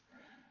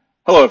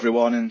Hello,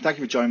 everyone, and thank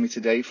you for joining me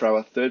today for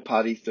our Third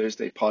Party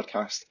Thursday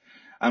podcast.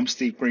 I'm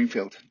Steve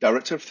Greenfield,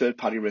 Director of Third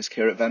Party Risk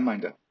here at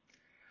Venminder.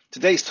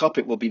 Today's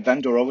topic will be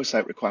vendor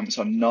oversight requirements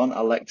on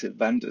non-elected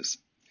vendors.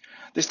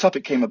 This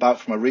topic came about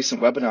from a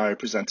recent webinar I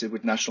presented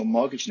with National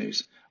Mortgage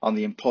News on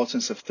the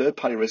importance of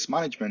third-party risk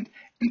management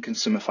in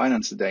consumer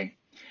finance today.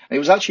 And it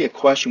was actually a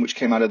question which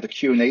came out of the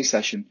Q&A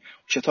session,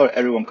 which I thought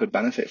everyone could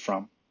benefit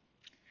from.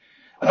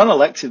 A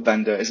non-elected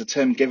vendor is a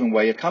term given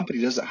where your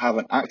company doesn't have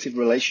an active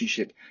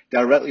relationship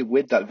directly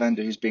with that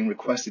vendor who's being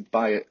requested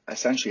by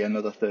essentially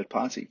another third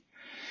party.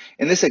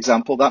 In this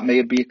example, that may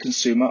be a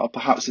consumer or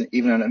perhaps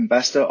even an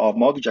investor or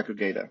mortgage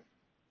aggregator.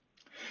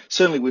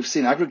 Certainly, we've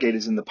seen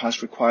aggregators in the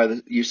past require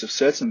the use of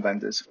certain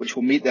vendors, which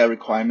will meet their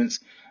requirements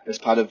as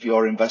part of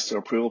your investor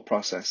approval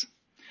process.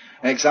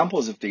 And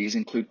examples of these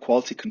include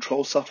quality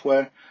control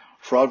software,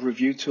 fraud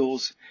review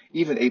tools,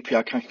 even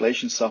API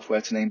calculation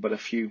software, to name but a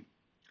few.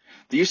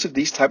 The use of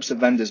these types of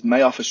vendors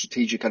may offer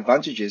strategic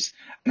advantages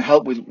and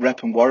help with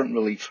rep and warrant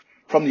relief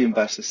from the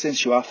investor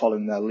since you are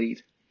following their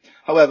lead.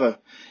 However,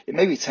 it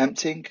may be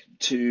tempting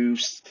to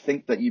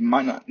think that you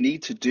might not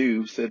need to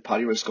do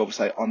third-party risk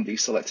oversight on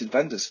these selected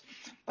vendors.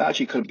 That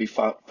actually couldn't be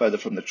far further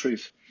from the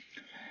truth.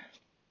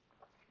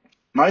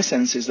 My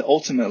sense is that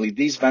ultimately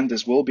these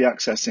vendors will be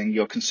accessing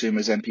your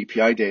consumer's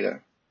NPPI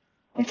data.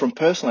 And from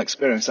personal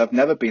experience, I've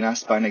never been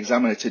asked by an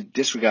examiner to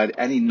disregard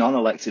any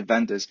non-elected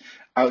vendors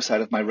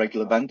outside of my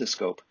regular vendor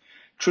scope.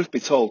 Truth be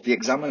told, the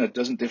examiner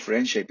doesn't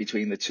differentiate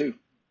between the two.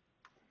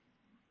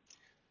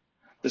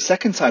 The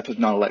second type of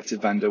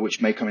non-elected vendor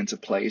which may come into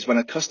play is when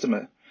a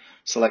customer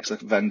selects a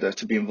vendor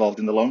to be involved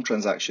in the loan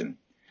transaction.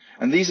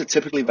 And these are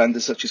typically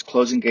vendors such as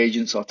closing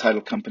agents or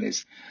title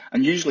companies,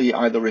 and usually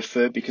either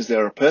referred because they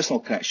are a personal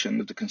connection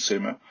with the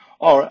consumer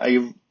or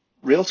a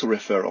realtor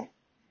referral.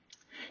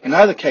 In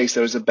either case,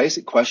 there is a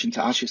basic question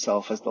to ask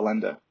yourself as the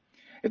lender.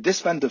 If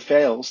this vendor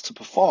fails to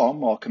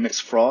perform or commits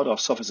fraud or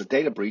suffers a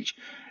data breach,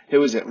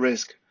 who is at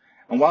risk?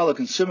 And while the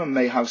consumer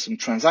may have some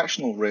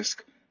transactional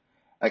risk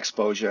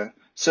exposure,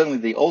 certainly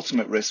the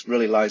ultimate risk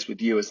really lies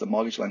with you as the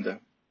mortgage lender.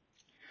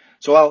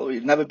 So while it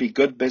would never be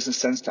good business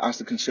sense to ask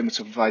the consumer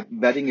to provide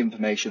vetting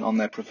information on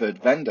their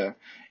preferred vendor,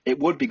 it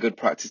would be good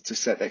practice to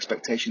set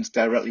expectations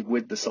directly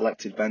with the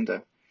selected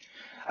vendor.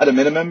 At a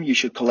minimum, you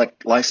should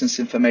collect license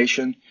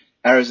information,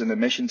 errors and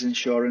omissions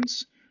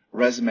insurance,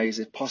 resumes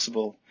if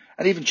possible,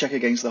 and even check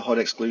against the HUD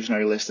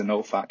exclusionary list and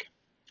OFAC.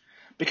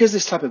 Because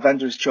this type of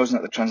vendor is chosen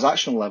at the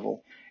transactional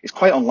level, it's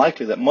quite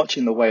unlikely that much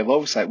in the way of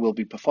oversight will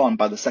be performed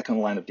by the second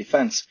line of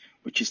defense,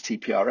 which is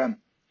TPRM.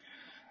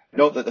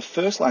 Note that the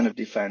first line of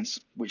defense,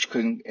 which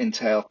can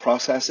entail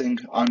processing,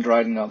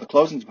 underwriting, or the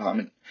closing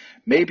department,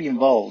 may be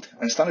involved,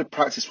 and standard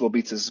practice will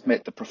be to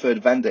submit the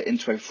preferred vendor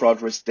into a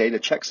fraud risk data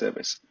check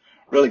service,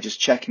 really just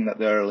checking that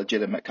they're a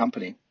legitimate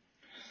company.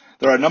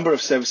 There are a number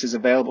of services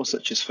available,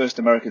 such as First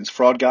American's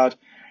Fraud Guard,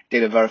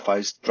 Data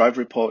Verify's Drive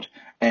Report,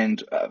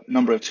 and a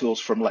number of tools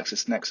from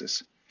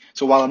LexisNexis.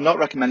 So while I'm not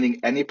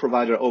recommending any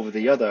provider over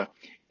the other,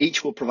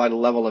 each will provide a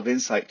level of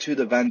insight to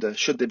the vendor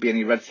should there be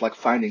any red flag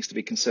findings to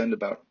be concerned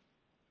about.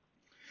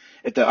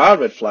 If there are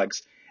red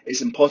flags,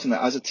 it's important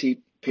that as a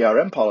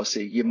TPRM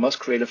policy, you must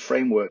create a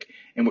framework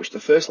in which the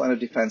first line of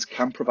defense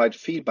can provide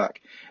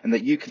feedback and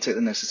that you can take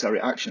the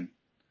necessary action.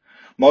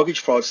 Mortgage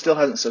fraud still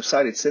hasn't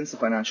subsided since the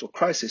financial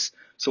crisis,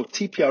 so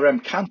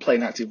TPRM can play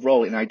an active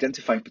role in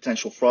identifying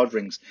potential fraud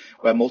rings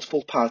where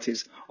multiple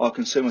parties or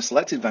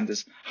consumer-selected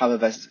vendors have a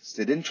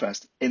vested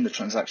interest in the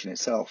transaction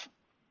itself.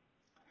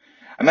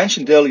 I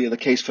mentioned earlier the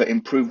case for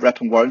improved rep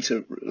and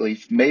warranty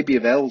relief may be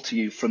available to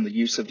you from the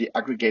use of the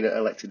aggregator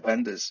elected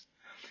vendors.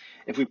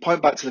 If we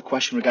point back to the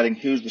question regarding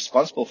who's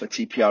responsible for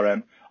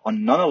TPRM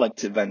on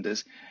non-elected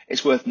vendors,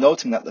 it's worth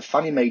noting that the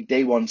Fannie Mae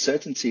Day One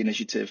Certainty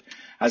Initiative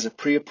has a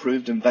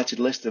pre-approved and vetted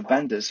list of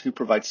vendors who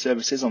provide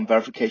services on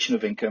verification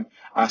of income,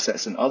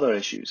 assets, and other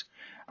issues.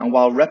 And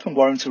while rep and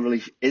warranty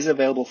relief is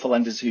available for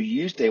lenders who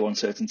use Day One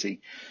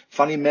Certainty,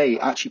 Fannie Mae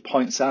actually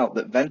points out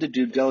that vendor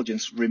due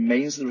diligence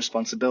remains the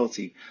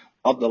responsibility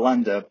of the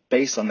lender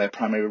based on their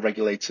primary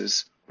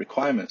regulator's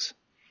requirements.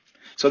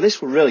 So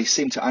this will really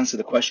seem to answer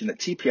the question that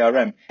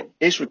TPRM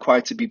is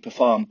required to be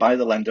performed by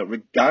the lender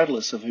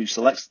regardless of who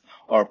selects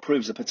or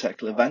approves a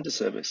particular vendor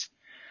service.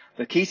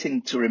 The key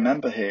thing to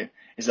remember here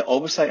is that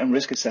oversight and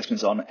risk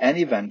assessments on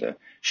any vendor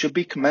should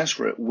be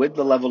commensurate with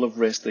the level of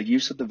risk the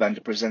use of the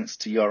vendor presents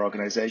to your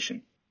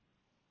organization.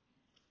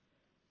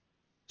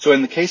 So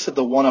in the case of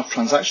the one-off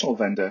transactional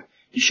vendor,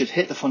 you should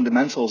hit the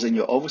fundamentals in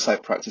your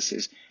oversight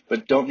practices,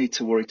 but don't need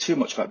to worry too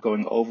much about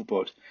going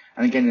overboard.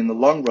 And again, in the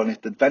long run,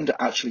 if the vendor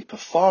actually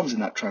performs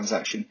in that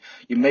transaction,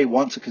 you may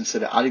want to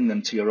consider adding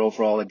them to your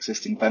overall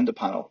existing vendor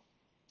panel.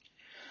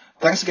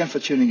 Thanks again for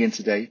tuning in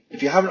today.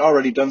 If you haven't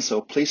already done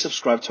so, please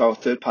subscribe to our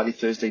Third Party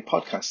Thursday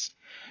podcast.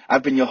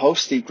 I've been your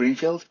host, Steve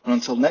Greenfield, and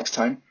until next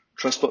time,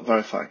 trust but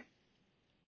verify.